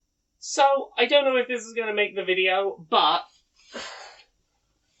So, I don't know if this is going to make the video, but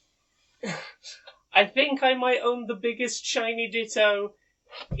I think I might own the biggest shiny Ditto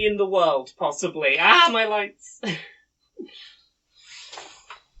in the world, possibly. Ah, my lights!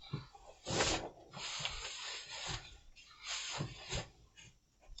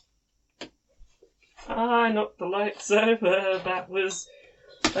 I knocked the lights over, that was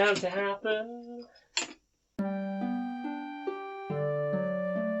bound to happen.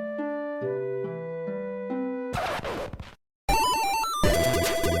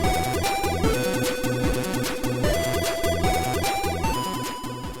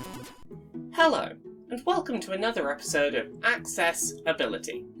 Hello, and welcome to another episode of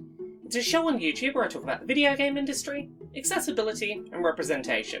Accessibility. It's a show on YouTube where I talk about the video game industry, accessibility, and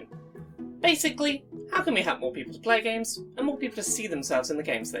representation. Basically, how can we help more people to play games, and more people to see themselves in the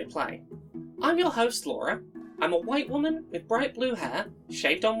games they play? I'm your host, Laura. I'm a white woman with bright blue hair,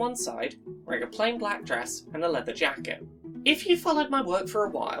 shaved on one side, wearing a plain black dress and a leather jacket. If you've followed my work for a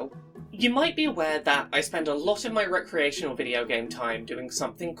while, you might be aware that I spend a lot of my recreational video game time doing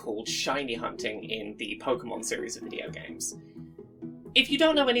something called shiny hunting in the Pokemon series of video games. If you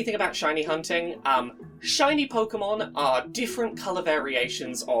don't know anything about shiny hunting, shiny Pokemon are different colour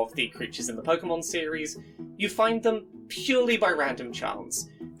variations of the creatures in the Pokemon series. You find them purely by random chance.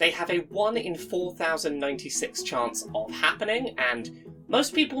 They have a 1 in 4,096 chance of happening, and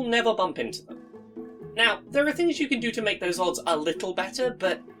most people never bump into them. Now, there are things you can do to make those odds a little better,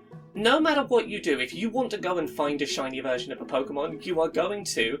 but no matter what you do, if you want to go and find a shiny version of a Pokemon, you are going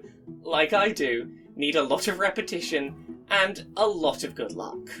to, like I do, need a lot of repetition and a lot of good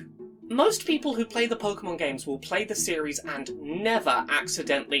luck. Most people who play the Pokemon games will play the series and never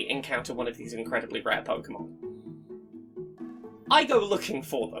accidentally encounter one of these incredibly rare Pokemon. I go looking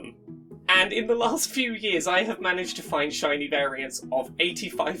for them, and in the last few years I have managed to find shiny variants of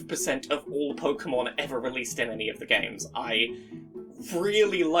 85% of all Pokemon ever released in any of the games. I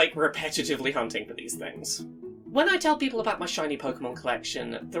really like repetitively hunting for these things. When I tell people about my shiny Pokemon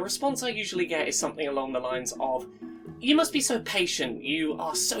collection, the response I usually get is something along the lines of, "You must be so patient, you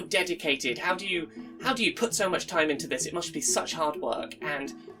are so dedicated, how do you put so much time into this, it must be such hard work,"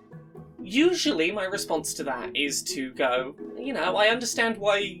 and usually my response to that is to go, I understand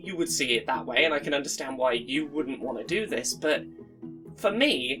why you would see it that way, and I can understand why you wouldn't want to do this, but for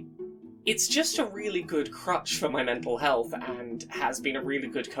me, it's just a really good crutch for my mental health and has been a really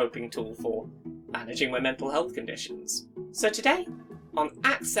good coping tool for managing my mental health conditions. So today, on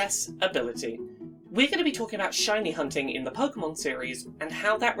Accessibility, we're going to be talking about shiny hunting in the Pokemon series and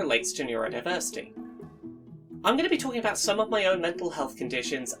how that relates to neurodiversity. I'm going to be talking about some of my own mental health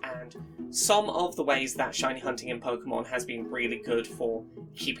conditions and some of the ways that shiny hunting in Pokemon has been really good for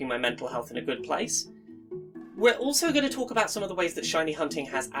keeping my mental health in a good place. We're also going to talk about some of the ways that shiny hunting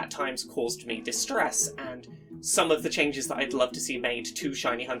has at times caused me distress, and some of the changes that I'd love to see made to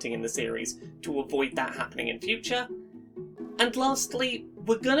shiny hunting in the series to avoid that happening in future. And lastly,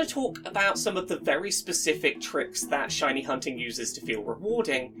 we're going to talk about some of the very specific tricks that shiny hunting uses to feel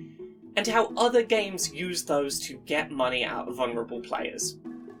rewarding, and how other games use those to get money out of vulnerable players.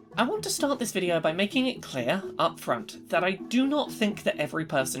 I want to start this video by making it clear, up front, that I do not think that every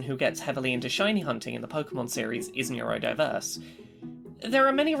person who gets heavily into shiny hunting in the Pokemon series is neurodiverse. There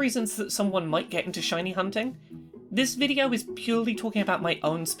are many reasons that someone might get into shiny hunting. This video is purely talking about my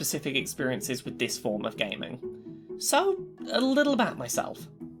own specific experiences with this form of gaming. So, a little about myself.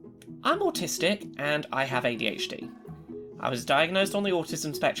 I'm autistic, and I have ADHD. I was diagnosed on the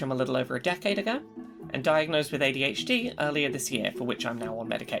autism spectrum a little over a decade ago, and diagnosed with ADHD earlier this year, for which I'm now on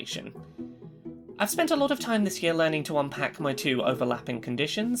medication. I've spent a lot of time this year learning to unpack my two overlapping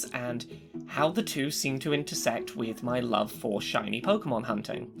conditions, and how the two seem to intersect with my love for shiny Pokemon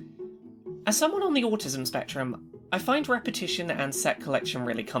hunting. As someone on the autism spectrum, I find repetition and set collection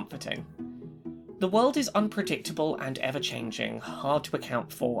really comforting. The world is unpredictable and ever-changing, hard to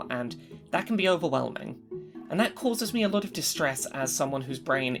account for, and that can be overwhelming. And that causes me a lot of distress as someone whose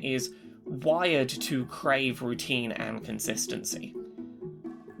brain is wired to crave routine and consistency.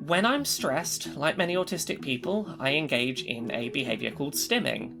 When I'm stressed, like many autistic people, I engage in a behaviour called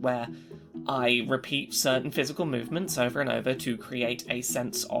stimming, where I repeat certain physical movements over and over to create a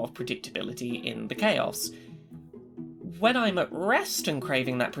sense of predictability in the chaos. When I'm at rest and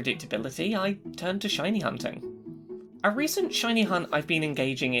craving that predictability, I turn to shiny hunting. A recent shiny hunt I've been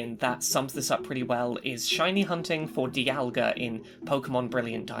engaging in that sums this up pretty well is shiny hunting for Dialga in Pokemon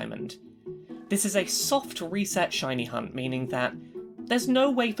Brilliant Diamond. This is a soft reset shiny hunt, meaning that there's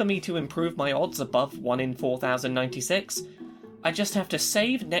no way for me to improve my odds above 1 in 4,096. I just have to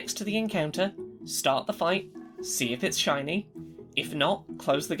save next to the encounter, start the fight, see if it's shiny, If not,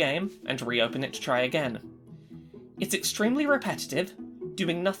 close the game and reopen it to try again. It's extremely repetitive,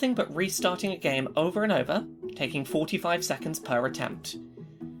 doing nothing but restarting a game over and over, taking 45 seconds per attempt.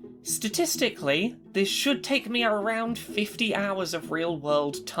 Statistically, this should take me around 50 hours of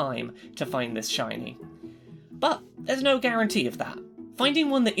real-world time to find this shiny. But there's no guarantee of that. Finding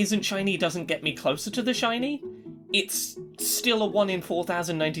one that isn't shiny doesn't get me closer to the shiny. It's still a 1 in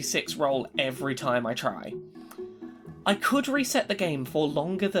 4096 roll every time I try. I could reset the game for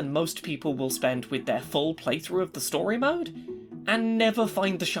longer than most people will spend with their full playthrough of the story mode, and never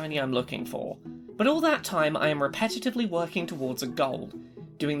find the shiny I'm looking for. But all that time I am repetitively working towards a goal,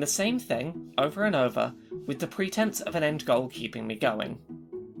 doing the same thing over and over, with the pretense of an end goal keeping me going.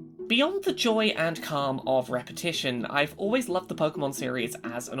 Beyond the joy and calm of repetition, I've always loved the Pokemon series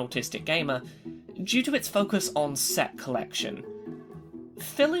as an autistic gamer, due to its focus on set collection.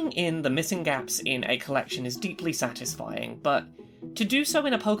 Filling in the missing gaps in a collection is deeply satisfying, but to do so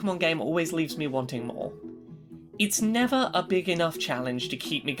in a Pokemon game always leaves me wanting more. It's never a big enough challenge to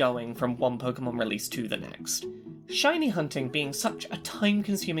keep me going from one Pokemon release to the next. Shiny hunting being such a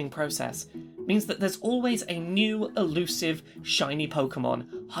time-consuming process means that there's always a new, elusive, shiny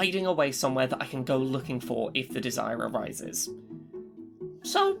Pokemon hiding away somewhere that I can go looking for if the desire arises.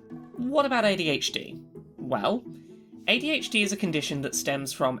 So, what about ADHD? Well, ADHD is a condition that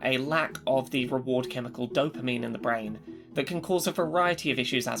stems from a lack of the reward chemical dopamine in the brain that can cause a variety of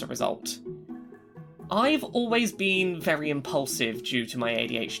issues as a result. I've always been very impulsive due to my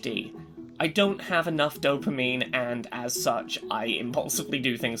ADHD. I don't have enough dopamine, and as such, I impulsively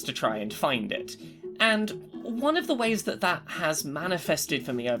do things to try and find it. And one of the ways that that has manifested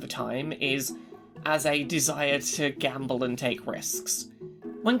for me over time is as a desire to gamble and take risks.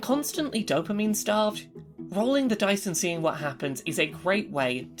 When constantly dopamine starved, rolling the dice and seeing what happens is a great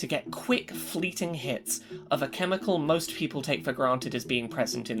way to get quick, fleeting hits of a chemical most people take for granted as being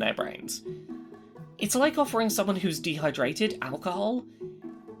present in their brains. It's like offering someone who's dehydrated alcohol.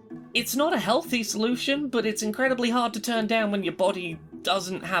 It's not a healthy solution, but it's incredibly hard to turn down when your body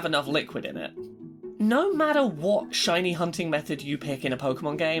doesn't have enough liquid in it. No matter what shiny hunting method you pick in a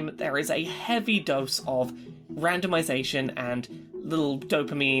Pokemon game, there is a heavy dose of randomization and little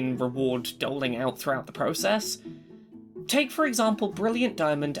dopamine reward doling out throughout the process. Take, for example, Brilliant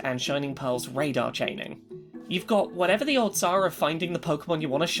Diamond and Shining Pearl's radar chaining. You've got whatever the odds are of finding the Pokemon you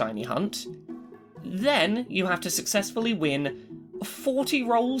want to shiny hunt. Then you have to successfully win 40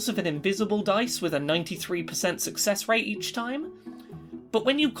 rolls of an invisible dice with a 93% success rate each time. But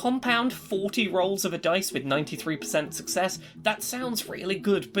when you compound 40 rolls of a dice with 93% success, that sounds really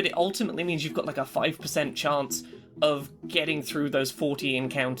good, but it ultimately means you've got like a 5% chance of getting through those 40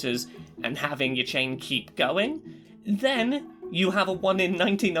 encounters and having your chain keep going. Then you have a 1 in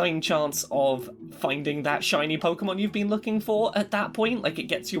 99 chance of finding that shiny Pokemon you've been looking for at that point. Like, it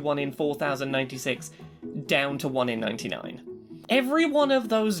gets you 1 in 4096 down to 1 in 99. Every one of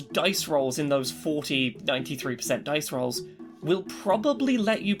those dice rolls in those 40, 93% dice rolls will probably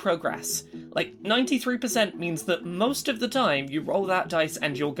let you progress. Like, 93% means that most of the time you roll that dice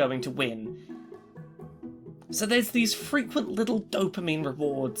and you're going to win. So there's these frequent little dopamine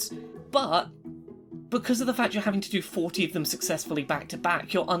rewards, but because of the fact you're having to do 40 of them successfully back to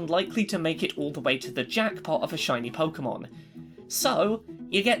back, you're unlikely to make it all the way to the jackpot of a shiny Pokemon. So,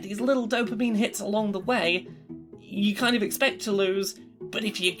 you get these little dopamine hits along the way, you kind of expect to lose, but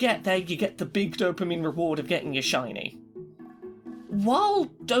if you get there, you get the big dopamine reward of getting your shiny. While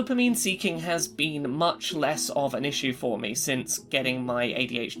dopamine seeking has been much less of an issue for me since getting my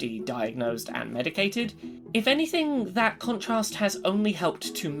ADHD diagnosed and medicated, if anything, that contrast has only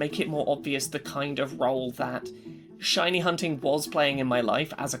helped to make it more obvious the kind of role that shiny hunting was playing in my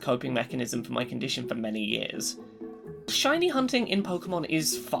life as a coping mechanism for my condition for many years. Shiny hunting in Pokemon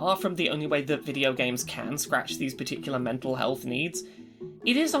is far from the only way that video games can scratch these particular mental health needs.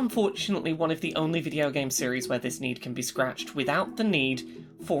 It is unfortunately one of the only video game series where this need can be scratched without the need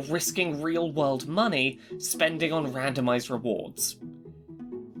for risking real-world money spending on randomized rewards.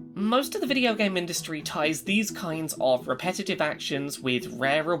 Most of the video game industry ties these kinds of repetitive actions with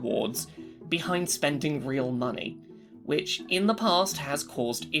rare rewards behind spending real money, which in the past has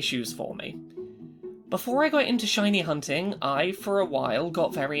caused issues for me. Before I got into shiny hunting, I, for a while,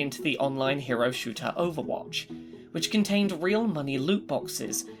 got very into the online hero shooter Overwatch, which contained real money loot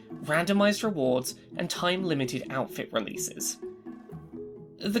boxes, randomized rewards, and time-limited outfit releases.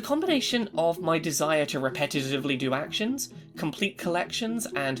 The combination of my desire to repetitively do actions, complete collections,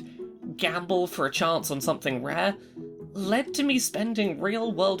 and gamble for a chance on something rare led to me spending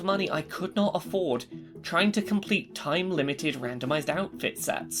real-world money I could not afford trying to complete time-limited randomized outfit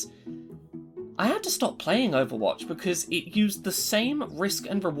sets. I had to stop playing Overwatch because it used the same risk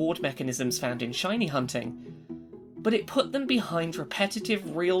and reward mechanisms found in shiny hunting, but it put them behind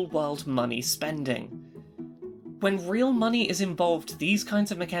repetitive real-world money spending. When real money is involved, these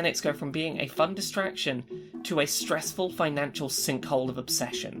kinds of mechanics go from being a fun distraction to a stressful financial sinkhole of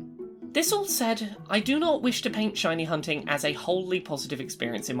obsession. This all said, I do not wish to paint shiny hunting as a wholly positive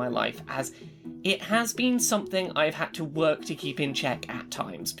experience in my life, as it has been something I've had to work to keep in check at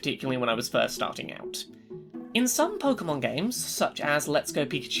times, particularly when I was first starting out. In some Pokemon games, such as Let's Go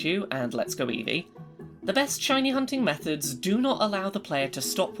Pikachu and Let's Go Eevee, the best shiny hunting methods do not allow the player to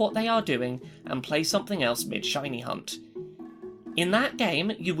stop what they are doing and play something else mid-shiny hunt. In that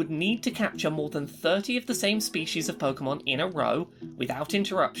game, you would need to capture more than 30 of the same species of Pokemon in a row, without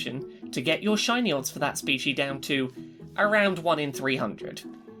interruption, to get your shiny odds for that species down to around 1 in 300.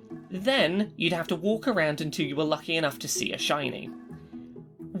 Then, you'd have to walk around until you were lucky enough to see a shiny.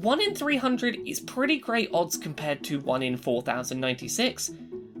 1 in 300 is pretty great odds compared to 1 in 4096,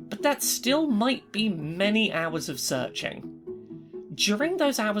 but that still might be many hours of searching. During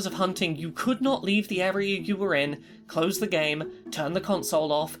those hours of hunting, you could not leave the area you were in, close the game, turn the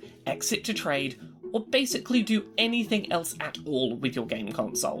console off, exit to trade, or basically do anything else at all with your game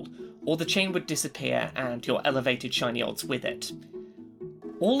console, or the chain would disappear and your elevated shiny odds with it.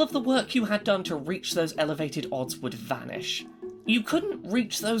 All of the work you had done to reach those elevated odds would vanish. You couldn't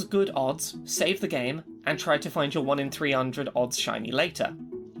reach those good odds, save the game, and try to find your 1 in 300 odds shiny later.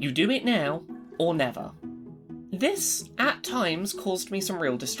 You do it now, or never. This, at times, caused me some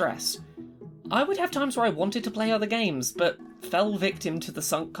real distress. I would have times where I wanted to play other games, but fell victim to the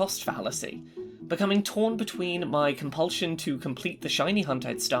sunk cost fallacy, becoming torn between my compulsion to complete the shiny hunt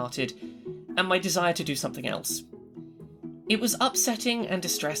I'd started, and my desire to do something else. It was upsetting and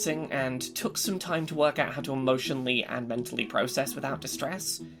distressing, and took some time to work out how to emotionally and mentally process without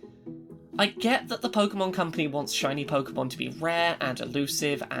distress. I get that the Pokemon Company wants shiny Pokemon to be rare and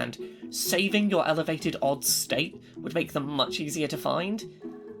elusive, and saving your elevated odds state would make them much easier to find,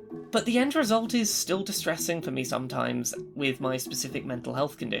 but the end result is still distressing for me sometimes, with my specific mental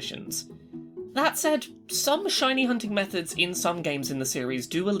health conditions. That said, some shiny hunting methods in some games in the series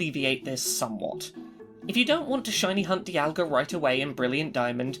do alleviate this somewhat. If you don't want to shiny hunt Dialga right away in Brilliant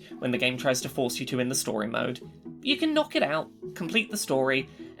Diamond when the game tries to force you to in the story mode, you can knock it out, complete the story,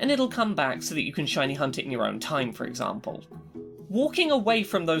 and it'll come back so that you can shiny hunt it in your own time, for example. Walking away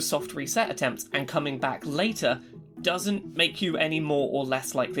from those soft reset attempts and coming back later doesn't make you any more or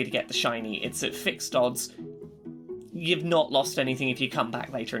less likely to get the shiny. It's at fixed odds. You've not lost anything if you come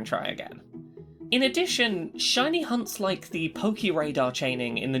back later and try again. In addition, shiny hunts like the Poke-Radar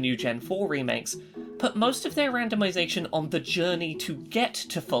chaining in the new Gen 4 remakes put most of their randomization on the journey to get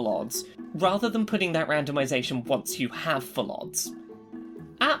to full odds, rather than putting that randomization once you have full odds.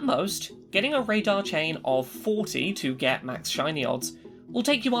 At most, getting a radar chain of 40 to get max shiny odds will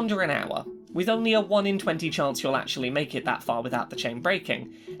take you under an hour, with only a 1 in 20 chance you'll actually make it that far without the chain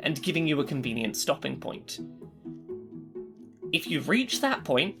breaking, and giving you a convenient stopping point. If you reach that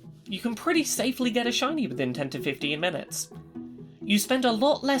point, you can pretty safely get a shiny within 10 to 15 minutes. You spend a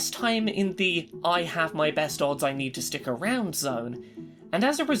lot less time in the I have my best odds I need to stick around zone, and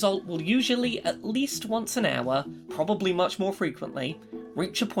as a result will usually at least once an hour, probably much more frequently,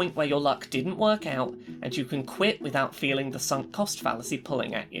 reach a point where your luck didn't work out and you can quit without feeling the sunk cost fallacy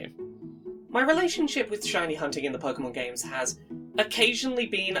pulling at you. My relationship with shiny hunting in the Pokemon games has occasionally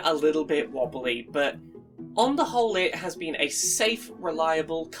been a little bit wobbly, but on the whole it has been a safe,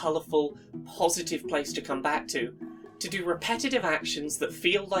 reliable, colourful, positive place to come back to do repetitive actions that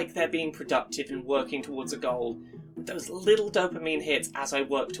feel like they're being productive and working towards a goal, with those little dopamine hits as I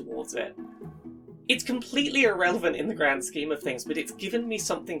work towards it. It's completely irrelevant in the grand scheme of things, but it's given me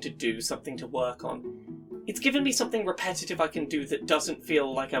something to do, something to work on. It's given me something repetitive I can do that doesn't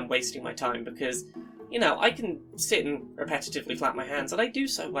feel like I'm wasting my time, because, I can sit and repetitively clap my hands, and I do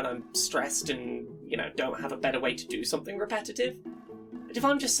so when I'm stressed and, don't have a better way to do something repetitive. But if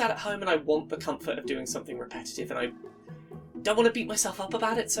I'm just sat at home and I want the comfort of doing something repetitive and I don't want to beat myself up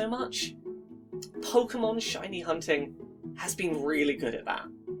about it so much, Pokemon shiny hunting has been really good at that.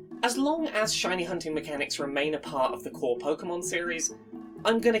 As long as shiny hunting mechanics remain a part of the core Pokemon series,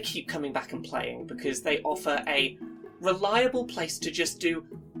 I'm going to keep coming back and playing because they offer a reliable place to just do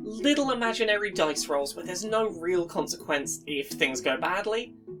little imaginary dice rolls where there's no real consequence if things go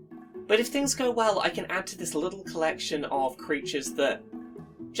badly. But if things go well, I can add to this little collection of creatures that,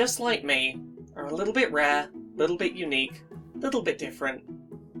 just like me, are a little bit rare, a little bit unique, a little bit different,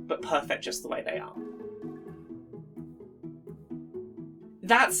 but perfect just the way they are.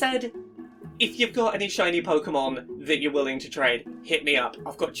 That said, if you've got any shiny Pokemon that you're willing to trade, hit me up.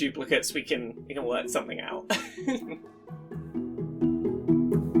 I've got duplicates. We can work something out.